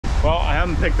Well, I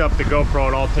haven't picked up the GoPro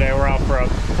at all today. We're out for a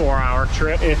 4-hour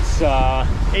trip. It's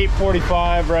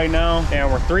 8:45 right now,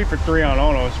 and we're 3 for 3 on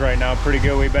Onos right now. Pretty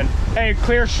good. We've been, hey,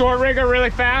 clear short rigger really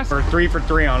fast. We're 3 for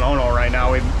 3 on Ono right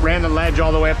now. We ran the ledge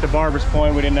all the way up to Barber's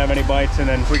Point. We didn't have any bites, and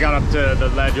then we got up to the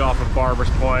ledge off of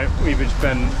Barber's Point. We've just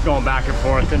been going back and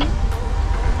forth, and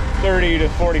 30 to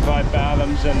 45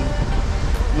 fathoms, and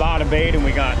a lot of bait, and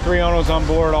we got 3 Onos on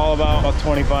board, all about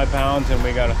 25 pounds, and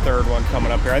we got a third one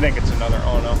coming up here. I think it's another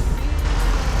Ono.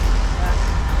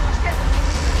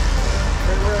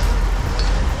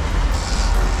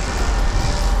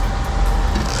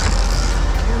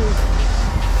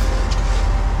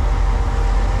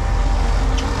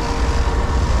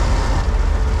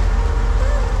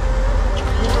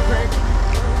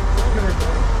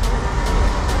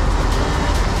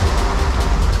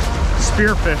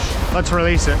 Spearfish. Let's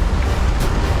release it.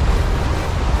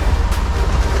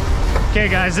 Okay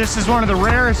guys, this is one of the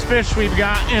rarest fish we've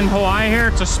got in Hawaii here.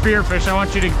 It's a spearfish. I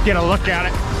want you to get a look at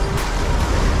it.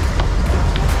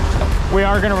 We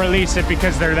are gonna release it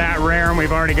because they're that rare and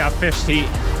we've already got fish to eat.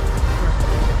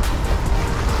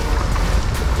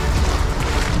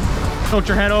 Tilt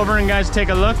your head over and guys take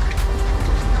a look.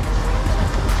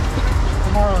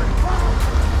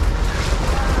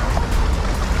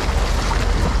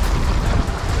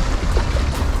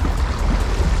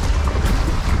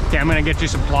 Okay, I'm gonna get you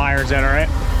some pliers, is that all right?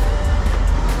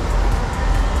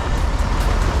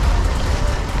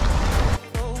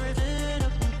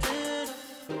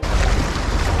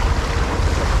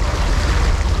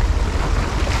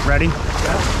 Ready?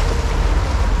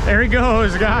 Yeah. There he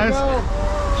goes, guys.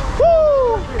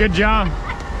 Woo! Good job.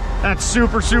 That's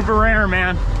super, super rare,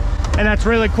 man. And that's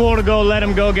really cool to go let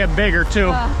him go get bigger too.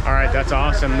 All right, that's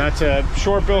awesome. That's a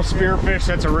short-bill spearfish.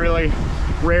 That's a really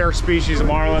rare species of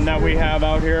marlin that we have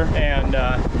out here, and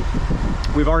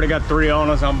we've already got 3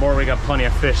 Onos on board. We got plenty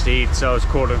of fish to eat, so it's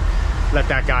cool to let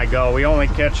that guy go. We only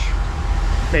catch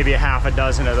maybe a half a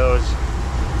dozen of those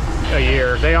a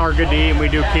year. They are good to eat, and we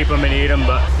do keep them and eat them,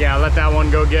 but yeah, let that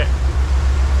one go get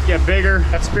bigger.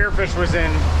 That spearfish was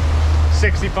in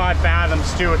 65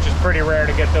 fathoms too, which is pretty rare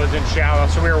to get those in shallow.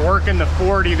 So we were working the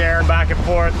 40 there back and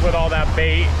forth with all that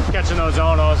bait, catching those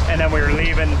Onos, and then we were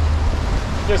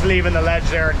just leaving the ledge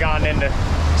there and gotten into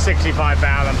 65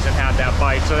 fathoms and had that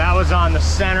bite. So that was on the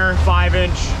center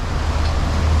 5-inch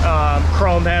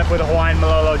chrome head with a Hawaiian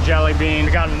Malolo jelly bean.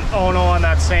 We got an Ono on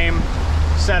that same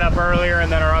setup earlier,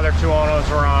 and then our other 2 Onos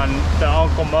were on the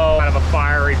Uncle Mo, kind of a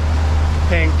fiery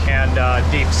pink, and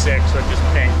deep 6, which is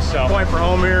pink. So point for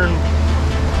home here and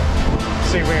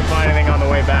see if we can find anything on the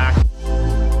way back.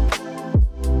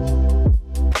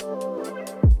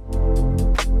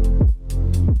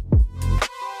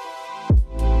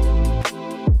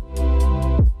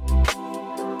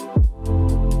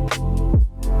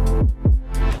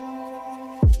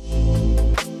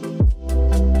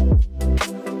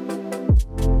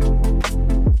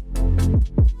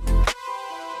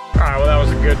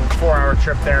 Good 4-hour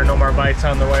trip there, no more bites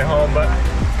on the way home, but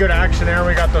good action there.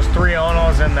 We got those 3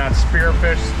 Onos and that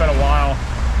spearfish. It's been a while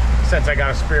since I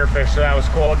got a spearfish, so that was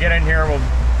cool. We'll get in here, we'll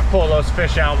pull those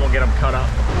fish out, and we'll get them cut up.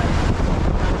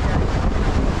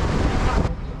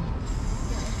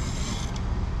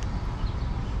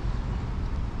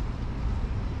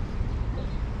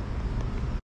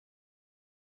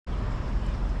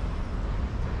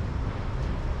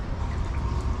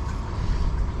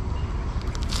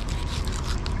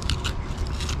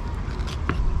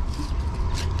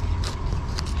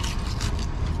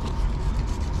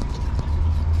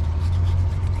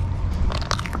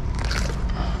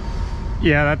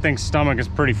 Yeah, that thing's stomach is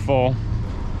pretty full.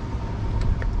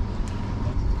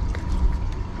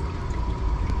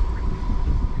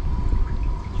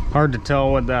 Hard to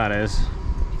tell what that is.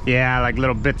 Yeah, like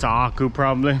little bits of aku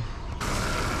probably.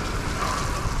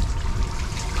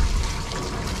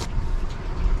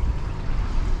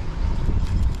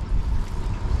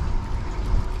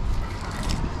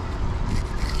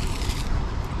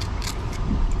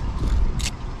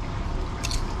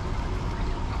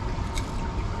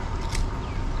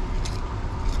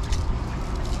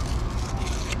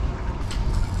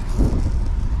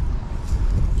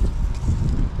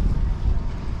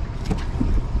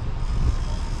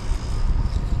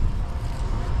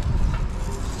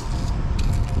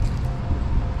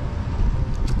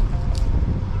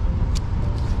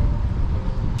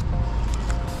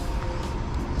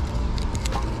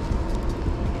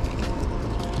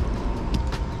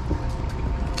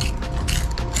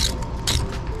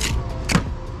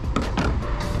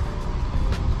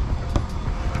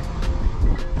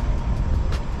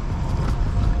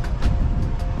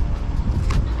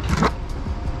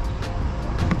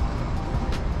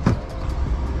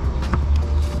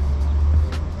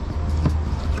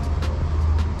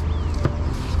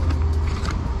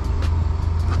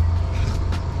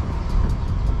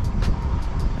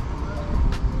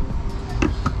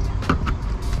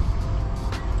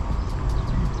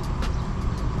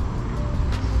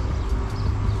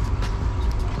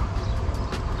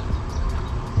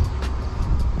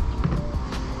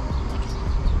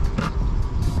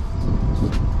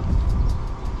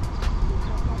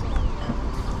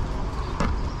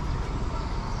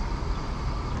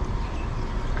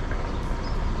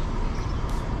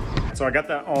 So I got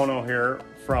that Ono here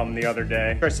from the other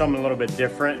day. Try something a little bit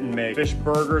different and make fish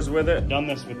burgers with it. Done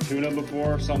this with tuna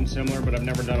before, something similar, but I've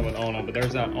never done it with Ono. But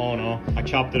there's that Ono. I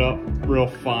chopped it up real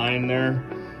fine there,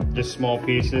 just small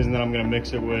pieces, and then I'm gonna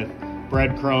mix it with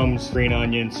breadcrumbs, green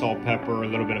onion, salt, pepper, a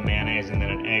little bit of mayonnaise, and then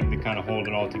an egg to kind of hold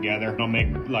it all together. I'll make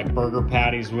like burger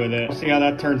patties with it. See how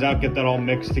that turns out, get that all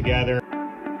mixed together.